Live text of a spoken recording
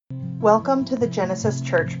Welcome to the Genesis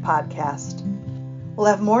Church podcast. We'll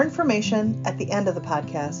have more information at the end of the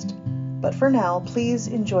podcast, but for now, please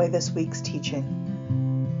enjoy this week's teaching.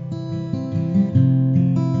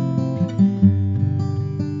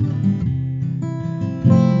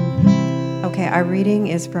 Okay, our reading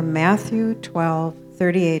is from Matthew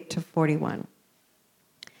 12:38-41.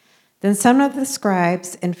 Then some of the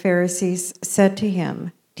scribes and Pharisees said to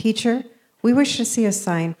him, "Teacher, we wish to see a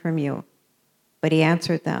sign from you." But he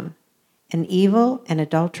answered them, "An evil and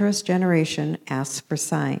adulterous generation asks for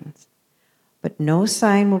signs, but no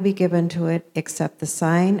sign will be given to it except the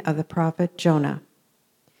sign of the prophet Jonah.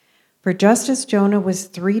 For just as Jonah was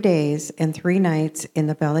 3 days and 3 nights in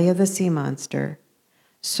the belly of the sea monster,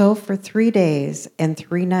 so for 3 days and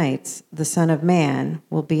 3 nights the Son of Man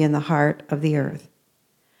will be in the heart of the earth.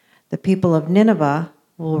 The people of Nineveh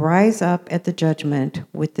will rise up at the judgment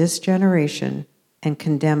with this generation and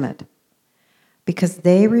condemn it, because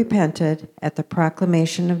they repented at the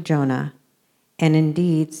proclamation of Jonah, and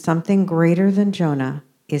indeed something greater than Jonah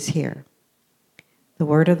is here." The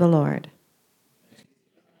word of the Lord.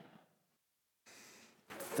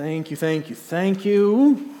 Thank you.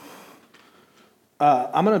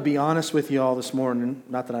 I'm going to be honest with you all this morning,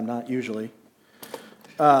 not that I'm not usually,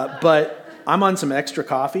 but I'm on some extra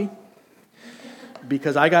coffee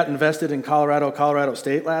because I got invested in Colorado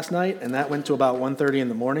State last night, and that went to about 1:30 in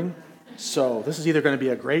the morning. So this is either going to be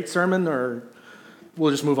a great sermon or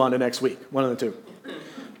we'll just move on to next week, one of the two.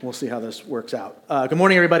 We'll see how this works out. Good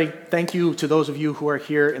morning, everybody. Thank you to those of you who are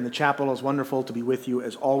here in the chapel. It's wonderful to be with you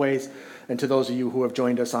as always. And to those of you who have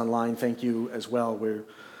joined us online, thank you as well. We're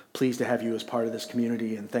pleased to have you as part of this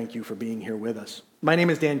community, and thank you for being here with us. My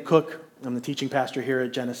name is Dan Cook. I'm the teaching pastor here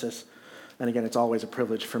at Genesis. And again, it's always a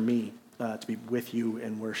privilege for me to be with you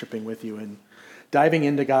and worshiping with you and diving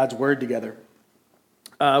into God's Word together.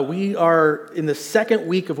 We are in the second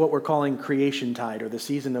week of what we're calling Creationtide, or the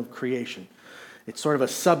season of creation. It's sort of a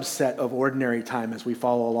subset of ordinary time as we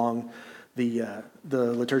follow along the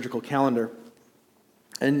liturgical calendar.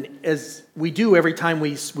 And as we do every time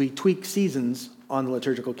we tweak seasons on the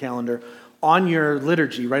liturgical calendar, on your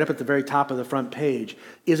liturgy, right up at the very top of the front page,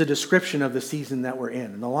 is a description of the season that we're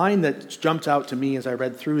in. And the line that jumped out to me as I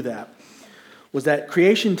read through that was that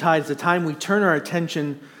Creationtide is the time we turn our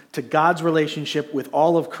attention to God's relationship with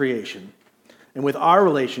all of creation, and with our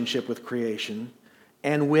relationship with creation,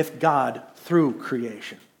 and with God through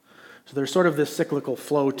creation. So there's sort of this cyclical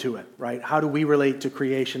flow to it, right? How do we relate to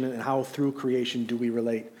creation, and how through creation do we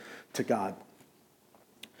relate to God?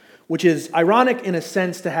 Which is ironic in a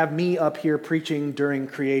sense to have me up here preaching during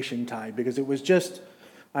Creationtide, because it was just,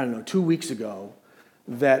 2 weeks ago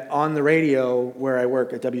that on the radio where I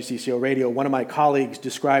work at WCCO Radio, one of my colleagues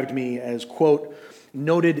described me as, quote,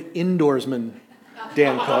 "noted indoorsman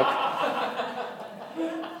Dan Cook,"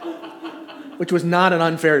 which was not an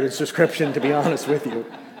unfair description, to be honest with you.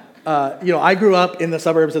 I grew up in the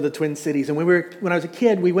suburbs of the Twin Cities, and when I was a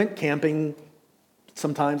kid, we went camping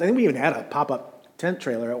sometimes. I think we even had a pop-up tent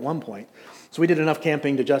trailer at one point, so we did enough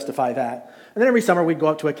camping to justify that. And then every summer, we'd go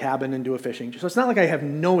up to a cabin and do a fishing. So it's not like I have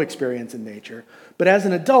no experience in nature, but as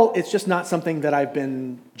an adult, it's just not something that I've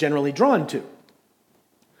been generally drawn to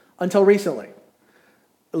until recently.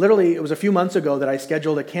 Literally, it was a few months ago that I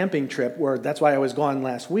scheduled a camping trip where that's why I was gone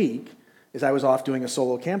last week, is I was off doing a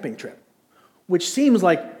solo camping trip, which seems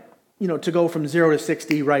like, to go from 0 to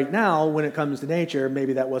 60 right now when it comes to nature,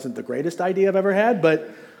 maybe that wasn't the greatest idea I've ever had, but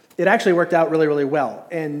it actually worked out really, really well.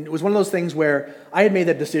 And it was one of those things where I had made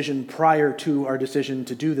that decision prior to our decision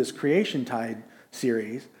to do this Creationtide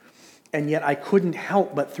series, and yet I couldn't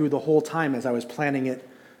help but through the whole time as I was planning it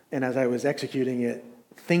and as I was executing it,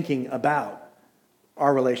 thinking about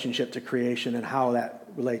our relationship to creation and how that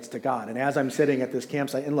relates to God. And as I'm sitting at this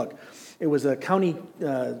campsite, and look, it was a county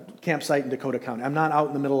campsite in Dakota County. I'm not out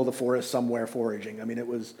in the middle of the forest somewhere foraging. It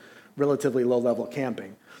was relatively low-level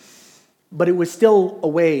camping. But it was still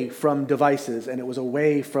away from devices, and it was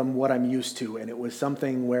away from what I'm used to, and it was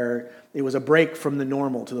something where it was a break from the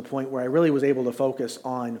normal to the point where I really was able to focus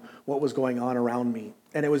on what was going on around me.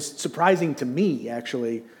 And it was surprising to me,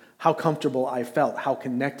 actually, how comfortable I felt, how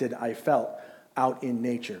connected I felt out in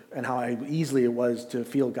nature, and how easily it was to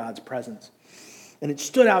feel God's presence. And it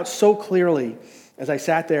stood out so clearly as I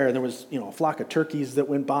sat there, and there was, a flock of turkeys that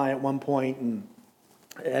went by at one point, and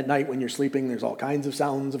at night when you're sleeping, there's all kinds of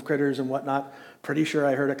sounds of critters and whatnot. Pretty sure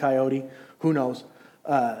I heard a coyote. Who knows?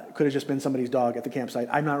 Could have just been somebody's dog at the campsite.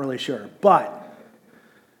 I'm not really sure. But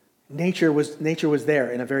nature was there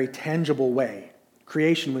in a very tangible way.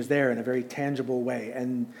 Creation was there in a very tangible way.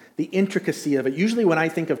 And the intricacy of it, usually when I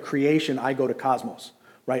think of creation, I go to cosmos,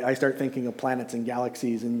 right? I start thinking of planets and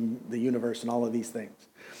galaxies and the universe and all of these things.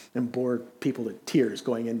 and bore people to tears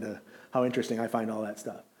going into how interesting I find all that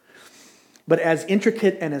stuff. But as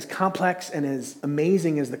intricate and as complex and as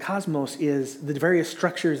amazing as the cosmos is, the various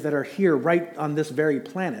structures that are here right on this very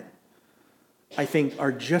planet, I think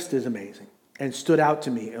are just as amazing and stood out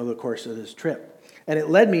to me over the course of this trip. And it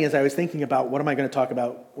led me, as I was thinking about what am I going to talk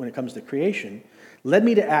about when it comes to creation, led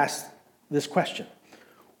me to ask this question.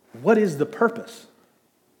 What is the purpose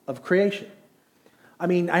of creation? I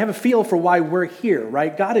mean, I have a feel for why we're here,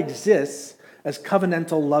 right? God exists as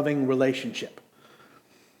covenantal loving relationship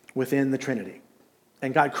within the Trinity.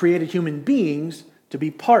 And God created human beings to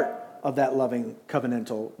be part of that loving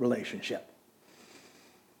covenantal relationship.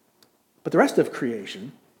 But the rest of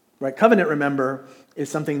creation, right? Covenant, remember, is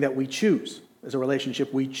something that we choose. Is a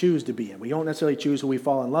relationship we choose to be in. We don't necessarily choose who we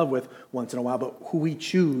fall in love with once in a while, but who we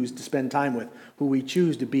choose to spend time with, who we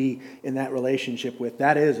choose to be in that relationship with.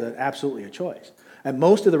 That is absolutely a choice. And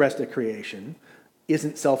most of the rest of creation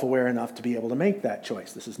isn't self-aware enough to be able to make that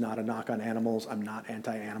choice. This is not a knock on animals. I'm not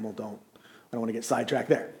anti-animal. I don't want to get sidetracked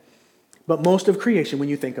there. But most of creation, when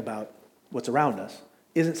you think about what's around us,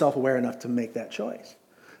 isn't self-aware enough to make that choice.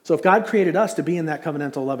 So if God created us to be in that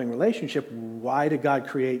covenantal loving relationship, why did God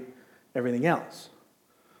create everything else?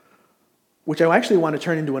 Which I actually want to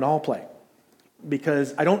turn into an all play,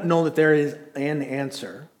 because I don't know that there is an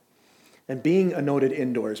answer. And being a noted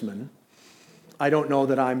indoorsman, I don't know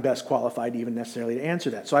that I'm best qualified even necessarily to answer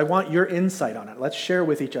that. So I want your insight on it. Let's share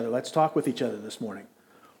with each other. Let's talk with each other this morning.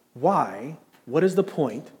 Why? What is the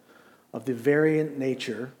point of the variant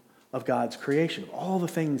nature of God's creation? All the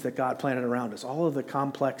things that God planted around us, all of the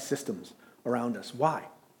complex systems around us. Why?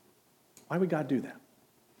 Why would God do that?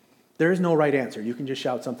 There is no right answer. You can just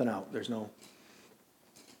shout something out. There's no...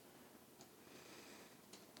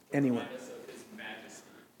 Anyone?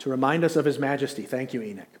 To remind us of his majesty. Thank you,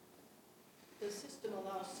 Enoch. The system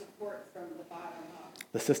allows support from the bottom up.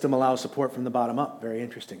 The system allows support from the bottom up. Very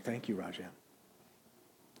interesting. Thank you, Rajan.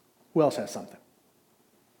 Who else has something?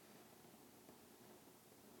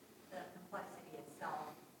 The complexity itself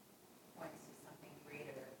points to something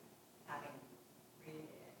greater having created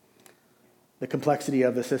it. The complexity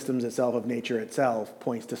of the systems itself, of nature itself,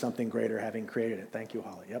 points to something greater having created it. Thank you,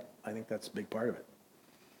 Holly. Yep, I think that's a big part of it.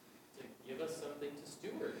 To give us something to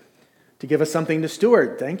steward. To give us something to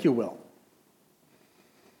steward. Thank you, Will.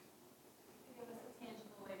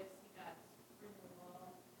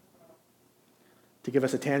 To give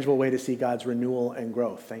us a tangible way to see God's renewal and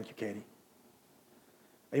growth. Thank you, Katie.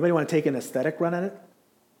 Anybody want to take an aesthetic run at it?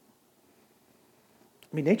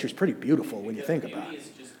 I mean, nature's pretty beautiful when you think about it. Beauty is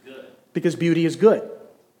just good. Because beauty is good.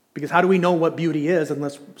 Because how do we know what beauty is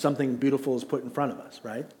unless something beautiful is put in front of us,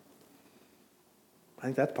 right? I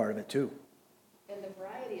think that's part of it too. And the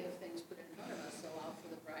variety of things put in front of us allow for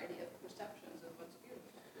the variety of perceptions of what's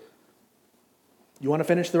beautiful. You want to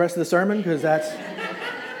finish the rest of the sermon? Because that's...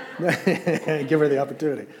 Give her the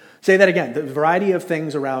opportunity. Say that again. The variety of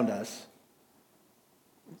things around us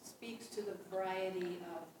Speaks to the variety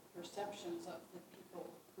of perceptions of the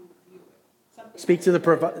people who view it. speak to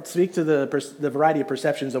the variety of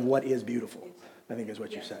perceptions of what is beautiful, I think is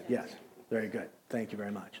what you said. Yes. Very good. Thank you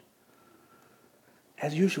very much.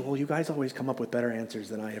 As usual, you guys always come up with better answers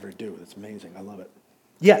than I ever do. That's amazing. I love it.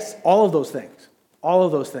 Yes, all of those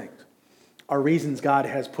things are reasons God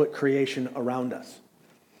has put creation around us.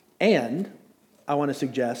 And I want to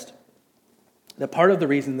suggest that part of the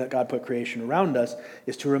reason that God put creation around us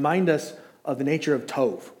is to remind us of the nature of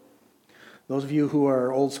Tov. Those of you who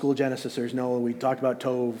are old school Genesisers know we talked about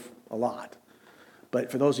Tov a lot.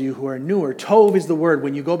 But for those of you who are newer, Tov is the word.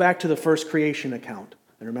 When you go back to the first creation account,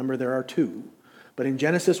 and remember there are two, but in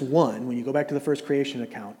Genesis 1, when you go back to the first creation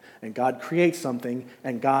account, and God creates something,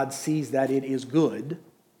 and God sees that it is good,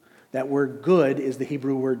 that word good is the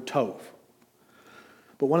Hebrew word Tov.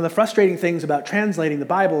 But one of the frustrating things about translating the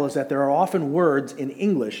Bible is that there are often words in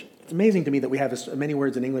English. It's amazing to me that we have as many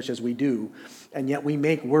words in English as we do, and yet we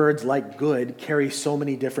make words like good carry so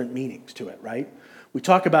many different meanings to it, right? We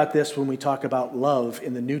talk about this when we talk about love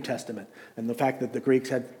in the New Testament, and the fact that the Greeks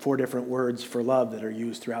had 4 different words for love that are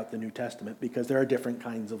used throughout the New Testament because there are different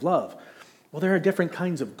kinds of love. Well, there are different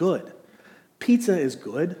kinds of good. Pizza is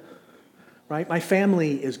good, right? My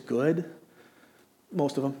family is good,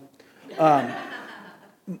 most of them.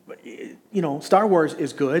 Star Wars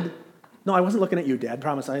is good. No, I wasn't looking at you, Dad.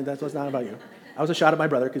 Promise, that was not about you. I was a shot at my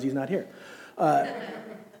brother because he's not here.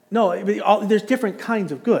 There's different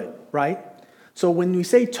kinds of good, right? So when we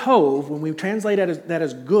say Tov, when we translate that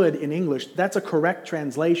as good in English, that's a correct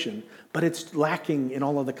translation, but it's lacking in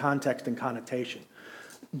all of the context and connotation.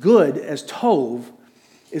 Good, as Tov,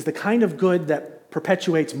 is the kind of good that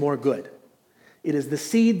perpetuates more good. It is the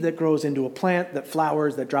seed that grows into a plant that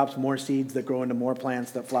flowers, that drops more seeds, that grow into more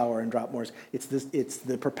plants that flower and drop more. It's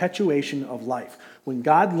the perpetuation of life. When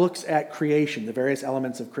God looks at creation, the various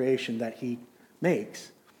elements of creation that he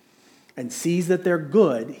makes, and sees that they're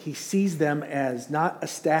good, he sees them as not a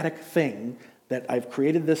static thing, that I've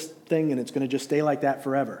created this thing and it's going to just stay like that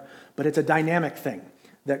forever. But it's a dynamic thing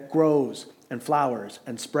that grows and flowers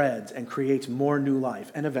and spreads and creates more new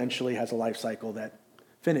life and eventually has a life cycle that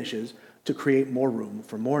finishes to create more room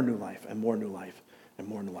for more new life and more new life and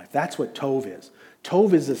more new life. That's what Tov is.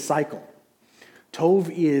 Tov is a cycle. Tov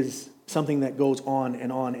is something that goes on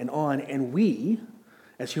and on and on, and we,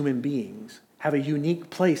 as human beings, have a unique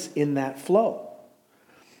place in that flow.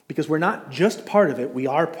 Because we're not just part of it, we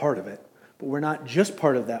are part of it, but we're not just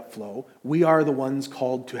part of that flow. We are the ones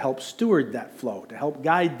called to help steward that flow, to help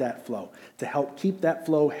guide that flow, to help keep that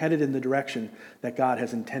flow headed in the direction that God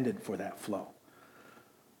has intended for that flow.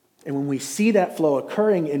 And when we see that flow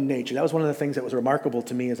occurring in nature, that was one of the things that was remarkable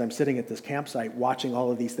to me as I'm sitting at this campsite watching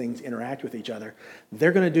all of these things interact with each other.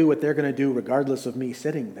 They're going to do what they're going to do regardless of me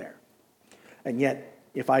sitting there. And yet,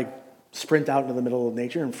 if I sprint out into the middle of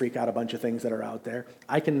nature and freak out a bunch of things that are out there,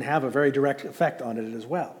 I can have a very direct effect on it as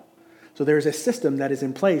well. So there's a system that is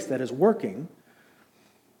in place that is working,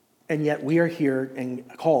 and yet we are here and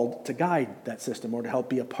called to guide that system or to help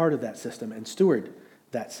be a part of that system and steward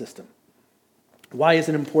that system. Why is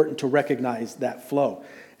it important to recognize that flow?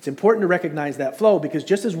 It's important to recognize that flow because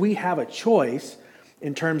just as we have a choice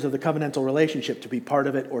in terms of the covenantal relationship to be part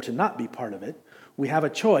of it or to not be part of it, we have a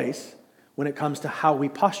choice when it comes to how we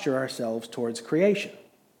posture ourselves towards creation.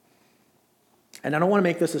 And I don't want to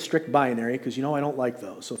make this a strict binary because I don't like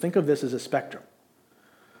those. So think of this as a spectrum.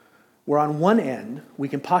 Where on one end, we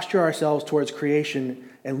can posture ourselves towards creation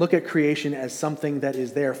and look at creation as something that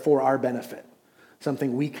is there for our benefit.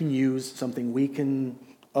 Something we can use, something we can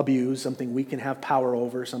abuse, something we can have power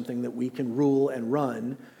over, something that we can rule and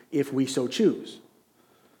run if we so choose,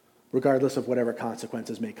 regardless of whatever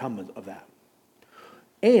consequences may come of that.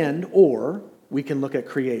 Or we can look at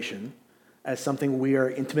creation as something we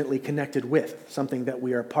are intimately connected with, something that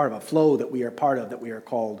we are part of, a flow that we are part of, that we are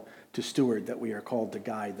called to steward, that we are called to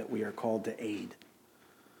guide, that we are called to aid.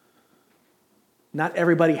 Not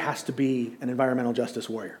everybody has to be an environmental justice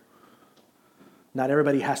warrior. Not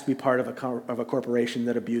everybody has to be part of a corporation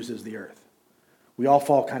that abuses the earth. We all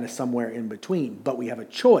fall kind of somewhere in between, but we have a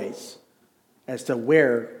choice as to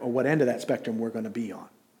where or what end of that spectrum we're going to be on.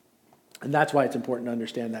 And that's why it's important to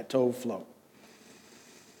understand that Tov flow.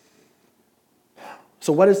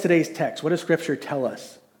 So what is today's text? What does Scripture tell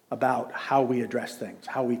us about how we address things,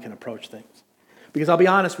 how we can approach things? Because I'll be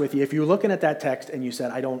honest with you, if you're looking at that text and you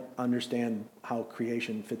said, I don't understand how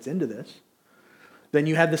creation fits into this, then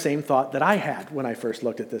you had the same thought that I had when I first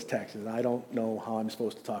looked at this text. And I don't know how I'm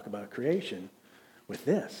supposed to talk about creation with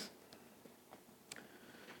this.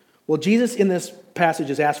 Well, Jesus in this passage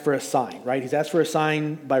has asked for a sign, right? He's asked for a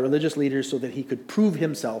sign by religious leaders so that he could prove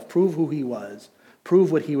himself, prove who he was, prove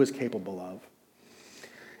what he was capable of.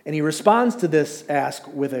 And he responds to this ask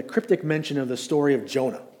with a cryptic mention of the story of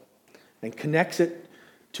Jonah and connects it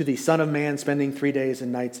to the Son of Man spending 3 days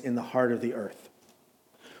and nights in the heart of the earth,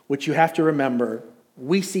 which you have to remember.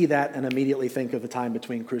 We see that and immediately think of the time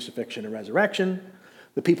between crucifixion and resurrection.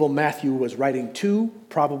 The people Matthew was writing to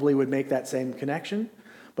probably would make that same connection,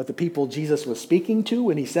 but the people Jesus was speaking to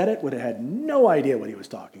when he said it would have had no idea what he was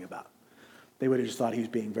talking about. They would have just thought he was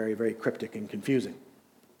being very, very cryptic and confusing.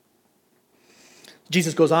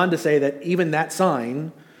 Jesus goes on to say that even that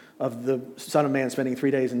sign of the Son of Man spending 3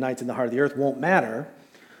 days and nights in the heart of the earth won't matter,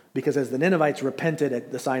 because as the Ninevites repented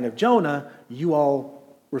at the sign of Jonah, you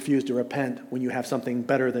all refuse to repent when you have something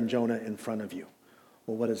better than Jonah in front of you.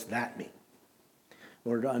 Well, what does that mean?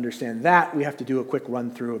 In order to understand that, we have to do a quick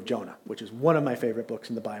run through of Jonah, which is one of my favorite books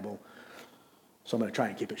in the Bible. So I'm going to try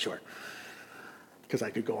and keep it short, because I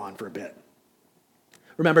could go on for a bit.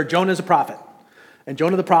 Remember, Jonah is a prophet. And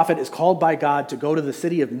Jonah the prophet is called by God to go to the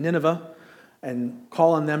city of Nineveh and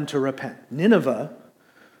call on them to repent. Nineveh,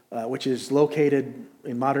 which is located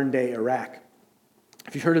in modern-day Iraq.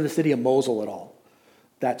 If you've heard of the city of Mosul at all,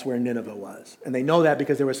 that's where Nineveh was. And they know that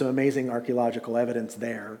because there was some amazing archaeological evidence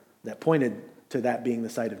there that pointed to that being the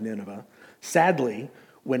site of Nineveh. Sadly,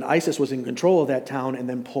 when ISIS was in control of that town and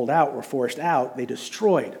then pulled out or forced out, they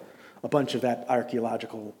destroyed a bunch of that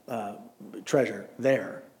archaeological treasure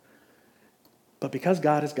there. But because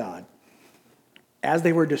God is God, as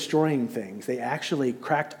they were destroying things, they actually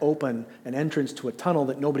cracked open an entrance to a tunnel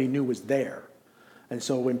that nobody knew was there. And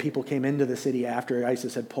so when people came into the city after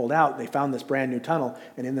ISIS had pulled out, they found this brand new tunnel,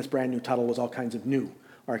 and in this brand new tunnel was all kinds of new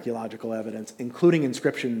archaeological evidence, including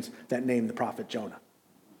inscriptions that named the prophet Jonah.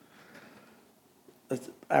 That's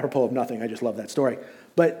apropos of nothing. I just love that story.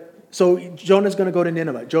 But so Jonah's going to go to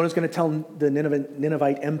Nineveh. Jonah's going to tell the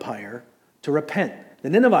Ninevite empire to repent. The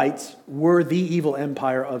Ninevites were the evil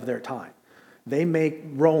empire of their time. They make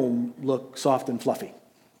Rome look soft and fluffy.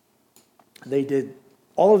 They did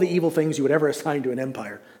all of the evil things you would ever assign to an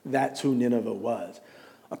empire. That's who Nineveh was.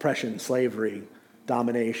 Oppression, slavery,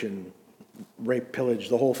 domination, rape, pillage,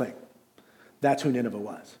 the whole thing. That's who Nineveh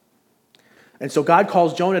was. And so God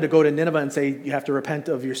calls Jonah to go to Nineveh and say, you have to repent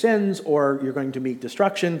of your sins or you're going to meet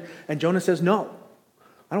destruction. And Jonah says, no,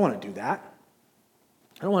 I don't want to do that.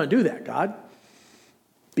 I don't want to do that, God,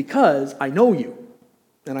 because I know you.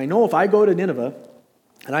 And I know if I go to Nineveh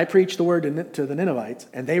and I preach the word to the Ninevites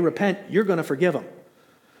and they repent, you're going to forgive them.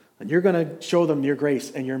 And you're going to show them your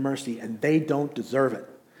grace and your mercy, and they don't deserve it.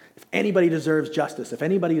 If anybody deserves justice, if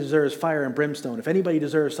anybody deserves fire and brimstone, if anybody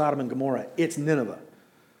deserves Sodom and Gomorrah, it's Nineveh.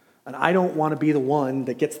 And I don't want to be the one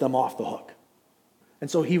that gets them off the hook.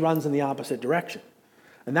 And so he runs in the opposite direction.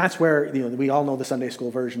 And that's where, we all know the Sunday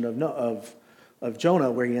school version of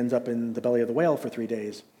Jonah, where he ends up in the belly of the whale for 3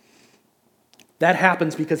 days. That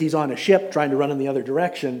happens because he's on a ship trying to run in the other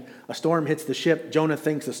direction. A storm hits the ship. Jonah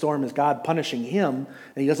thinks the storm is God punishing him,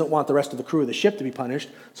 and he doesn't want the rest of the crew of the ship to be punished.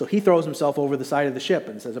 So he throws himself over the side of the ship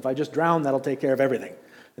and says, if I just drown, that'll take care of everything.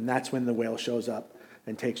 And that's when the whale shows up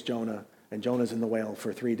and takes Jonah. And Jonah's in the whale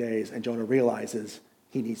for 3 days. And Jonah realizes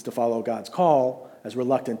he needs to follow God's call, as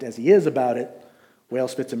reluctant as he is about it. Whale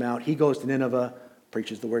spits him out. He goes to Nineveh,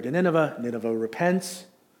 preaches the word to Nineveh. Nineveh repents,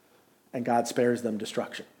 and God spares them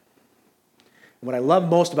destruction. What I love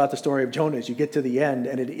most about the story of Jonah is you get to the end,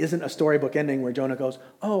 and it isn't a storybook ending where Jonah goes,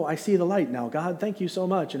 oh, I see the light now. God, thank you so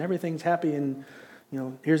much, and everything's happy, and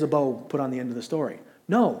here's a bow put on the end of the story.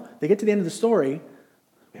 No, they get to the end of the story.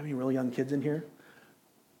 We have any real young kids in here?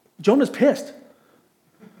 Jonah's pissed.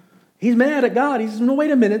 He's mad at God. He says, no, wait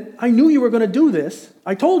a minute. I knew you were going to do this.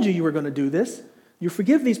 I told you were going to do this. You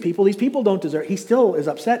forgive these people. These people don't deserve it. He still is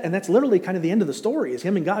upset, and that's literally kind of the end of the story, is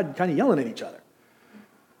him and God kind of yelling at each other.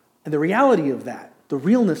 And the reality of that, the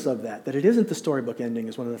realness of that it isn't the storybook ending,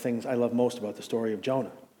 is one of the things I love most about the story of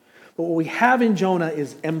Jonah. But what we have in Jonah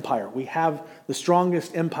is empire. We have the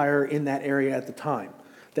strongest empire in that area at the time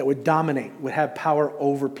that would dominate, would have power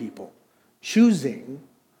over people, choosing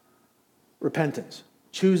repentance,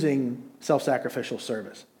 choosing self-sacrificial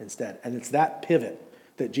service instead. And it's that pivot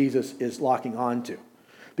that Jesus is locking onto.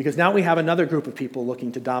 Because now we have another group of people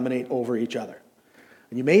looking to dominate over each other.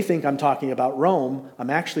 And you may think I'm talking about Rome. I'm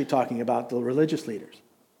actually talking about the religious leaders.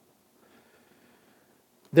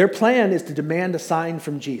 Their plan is to demand a sign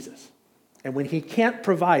from Jesus. And when he can't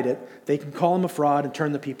provide it, they can call him a fraud and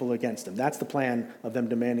turn the people against him. That's the plan of them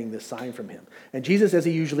demanding this sign from him. And Jesus, as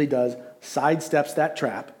he usually does, sidesteps that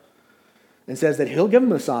trap and says that he'll give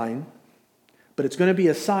them a sign, but it's going to be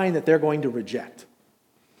a sign that they're going to reject.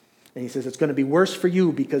 And he says it's going to be worse for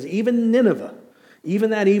you because even Nineveh, even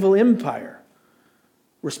that evil empire,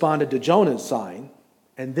 responded to Jonah's sign,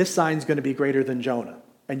 and this sign's going to be greater than Jonah,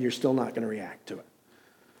 and you're still not going to react to it.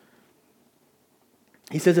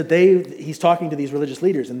 He says that he's talking to these religious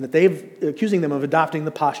leaders, and that accusing them of adopting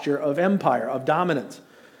the posture of empire, of dominance.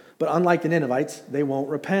 But unlike the Ninevites, they won't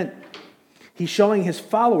repent. He's showing his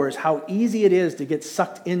followers how easy it is to get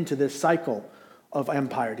sucked into this cycle of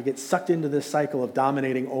empire, to get sucked into this cycle of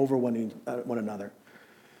dominating over one another.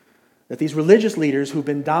 That these religious leaders who've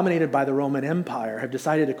been dominated by the Roman Empire have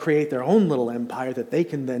decided to create their own little empire that they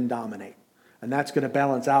can then dominate. And that's going to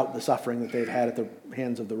balance out the suffering that they've had at the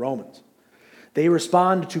hands of the Romans. They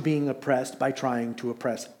respond to being oppressed by trying to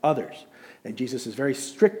oppress others. And Jesus is very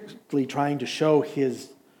strictly trying to show his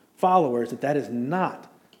followers that that is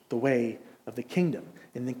not the way of the kingdom.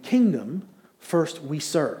 In the kingdom, first we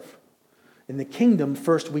serve. In the kingdom,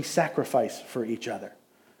 first we sacrifice for each other.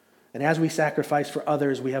 And as we sacrifice for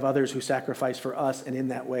others, we have others who sacrifice for us, and in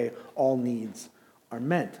that way, all needs are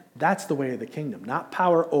met. That's the way of the kingdom. Not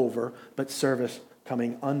power over, but service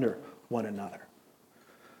coming under one another.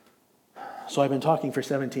 So I've been talking for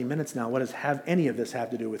 17 minutes now. What does any of this have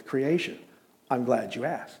to do with creation? I'm glad you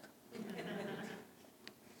asked.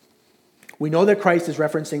 We know that Christ is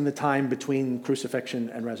referencing the time between crucifixion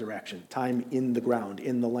and resurrection, time in the ground,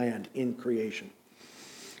 in the land, in creation.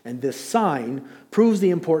 And this sign proves the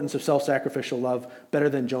importance of self-sacrificial love better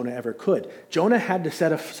than Jonah ever could. Jonah had to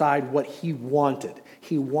set aside what he wanted.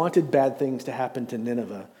 He wanted bad things to happen to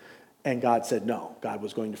Nineveh, and God said no. God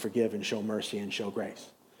was going to forgive and show mercy and show grace.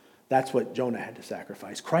 That's what Jonah had to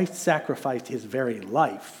sacrifice. Christ sacrificed his very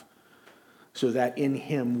life so that in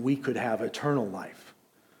him we could have eternal life.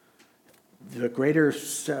 The greater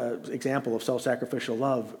example of self-sacrificial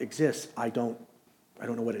love exists. I don't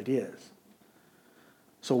know what it is.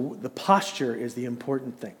 So the posture is the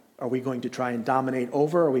important thing. Are we going to try and dominate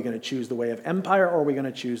over? Are we going to choose the way of empire? Or are we going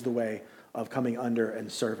to choose the way of coming under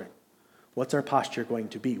and serving? What's our posture going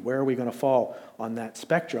to be? Where are we going to fall on that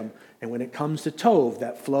spectrum? And when it comes to Tov,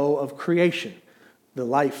 that flow of creation, the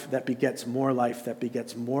life that begets more life, that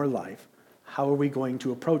begets more life, how are we going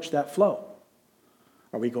to approach that flow?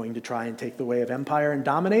 Are we going to try and take the way of empire and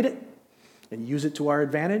dominate it and use it to our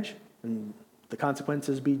advantage and the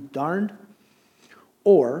consequences be darned?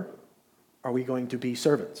 Or are we going to be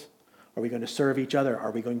servants? Are we going to serve each other?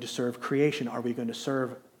 Are we going to serve creation? Are we going to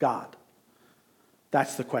serve God?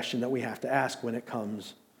 That's the question that we have to ask when it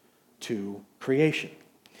comes to creation.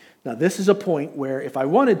 Now, this is a point where if I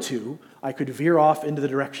wanted to, I could veer off into the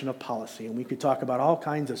direction of policy, and we could talk about all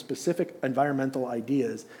kinds of specific environmental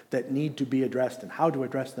ideas that need to be addressed and how to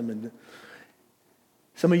address them. And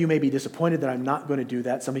some of you may be disappointed that I'm not going to do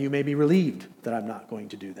that. Some of you may be relieved that I'm not going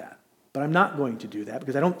to do that. But I'm not going to do that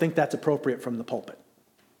because I don't think that's appropriate from the pulpit.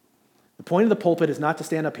 The point of the pulpit is not to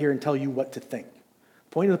stand up here and tell you what to think.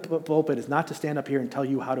 The point of the pulpit is not to stand up here and tell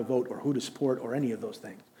you how to vote or who to support or any of those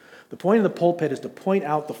things. The point of the pulpit is to point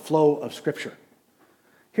out the flow of Scripture.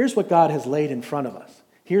 Here's what God has laid in front of us.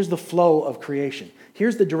 Here's the flow of creation.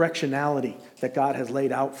 Here's the directionality that God has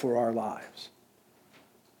laid out for our lives.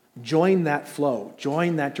 Join that flow,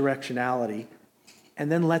 join that directionality,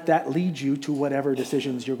 and then let that lead you to whatever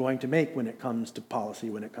decisions you're going to make when it comes to policy,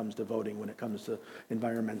 when it comes to voting, when it comes to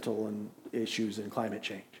environmental and issues and climate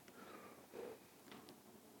change.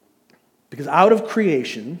 Because out of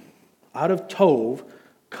creation, out of Tov,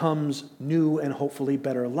 comes new and hopefully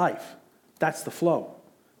better life. That's the flow.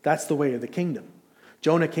 That's the way of the kingdom.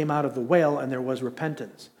 Jonah came out of the whale and there was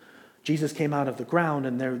repentance. Jesus came out of the ground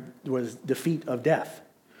and there was defeat of death.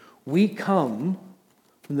 We come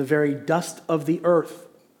from the very dust of the earth,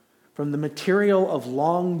 from the material of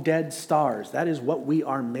long dead stars. That is what we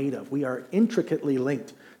are made of. We are intricately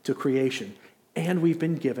linked to creation, and we've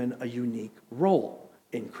been given a unique role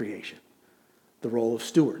in creation. The role of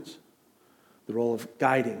stewards, the role of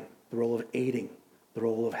guiding, the role of aiding, the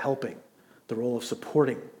role of helping, the role of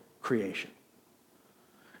supporting creation.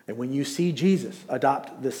 And when you see Jesus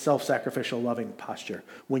adopt this self-sacrificial loving posture,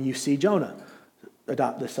 when you see Jonah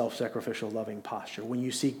adopt this self-sacrificial loving posture, when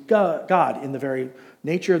you see God in the very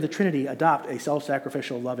nature of the Trinity adopt a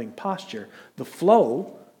self-sacrificial loving posture, the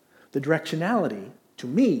flow, the directionality to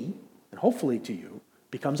me, and hopefully to you,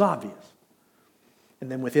 becomes obvious. And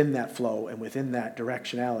then within that flow and within that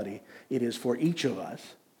directionality, it is for each of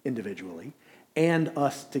us individually and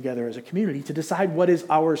us together as a community to decide what is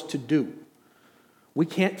ours to do. We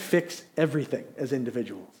can't fix everything as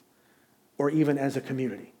individuals or even as a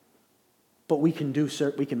community. But we can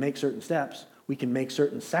make certain steps. We can make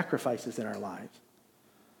certain sacrifices in our lives.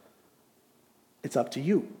 It's up to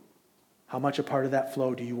you. How much a part of that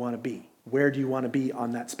flow do you want to be? Where do you want to be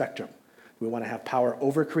on that spectrum? Do we want to have power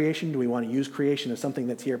over creation? Do we want to use creation as something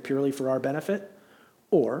that's here purely for our benefit?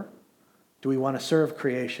 Or do we want to serve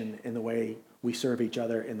creation in the way we serve each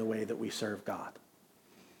other, in the way that we serve God?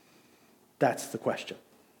 That's the question.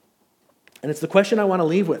 And it's the question I want to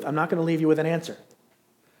leave with. I'm not going to leave you with an answer.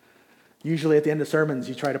 Usually at the end of sermons,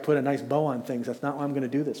 you try to put a nice bow on things. That's not what I'm going to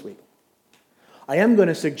do this week. I am going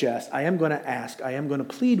to suggest, I am going to ask, I am going to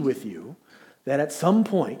plead with you that at some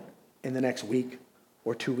point in the next week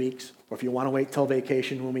or 2 weeks, or if you want to wait till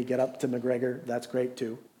vacation when we get up to McGregor, that's great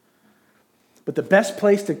too. But the best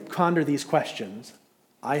place to ponder these questions,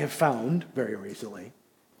 I have found very recently,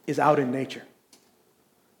 is out in nature.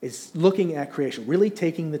 Is looking at creation, really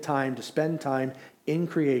taking the time to spend time in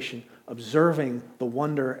creation, observing the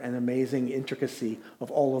wonder and amazing intricacy of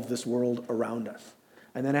all of this world around us.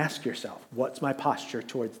 And then ask yourself, what's my posture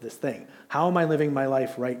towards this thing? How am I living my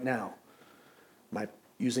life right now? Am I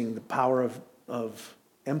using the power of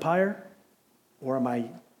empire? Or am I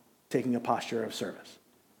taking a posture of service?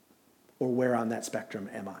 Or where on that spectrum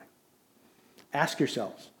am I? Ask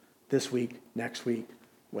yourselves this week, next week,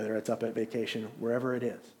 whether it's up at vacation, wherever it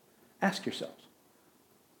is. Ask yourselves,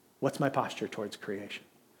 what's my posture towards creation?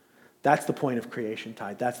 That's the point of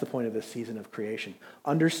Creationtide. That's the point of this season of creation.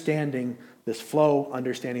 Understanding this flow,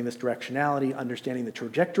 understanding this directionality, understanding the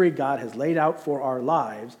trajectory God has laid out for our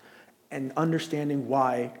lives, and understanding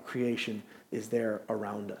why creation is there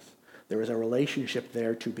around us. There is a relationship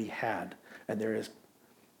there to be had, and there is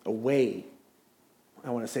a way, I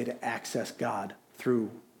want to say, to access God through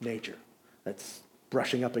nature. That's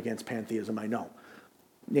brushing up against pantheism, I know.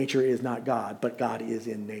 Nature is not God, but God is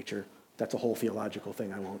in nature. That's a whole theological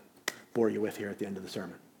thing I won't bore you with here at the end of the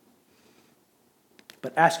sermon.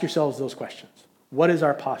 But ask yourselves those questions. What is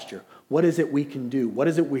our posture? What is it we can do? What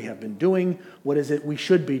is it we have been doing? What is it we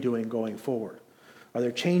should be doing going forward? Are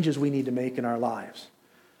there changes we need to make in our lives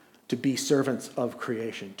to be servants of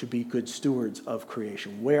creation, to be good stewards of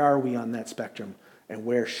creation? Where are we on that spectrum, and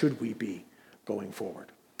where should we be going forward?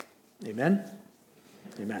 Amen?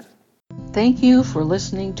 Amen. Thank you for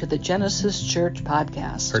listening to the Genesis Church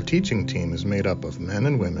podcast. Our teaching team is made up of men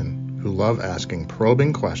and women who love asking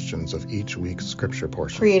probing questions of each week's scripture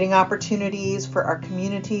portion, creating opportunities for our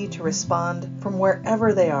community to respond from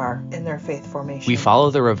wherever they are in their faith formation. We follow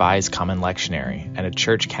the Revised Common Lectionary and a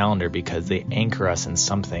church calendar because they anchor us in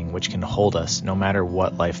something which can hold us no matter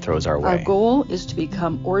what life throws our way. Our goal is to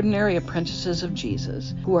become ordinary apprentices of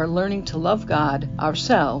Jesus who are learning to love God,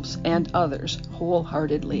 ourselves, and others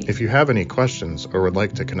wholeheartedly. If you have any questions or would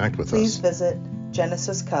like to connect with please us, visit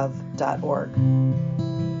genesiscov.org.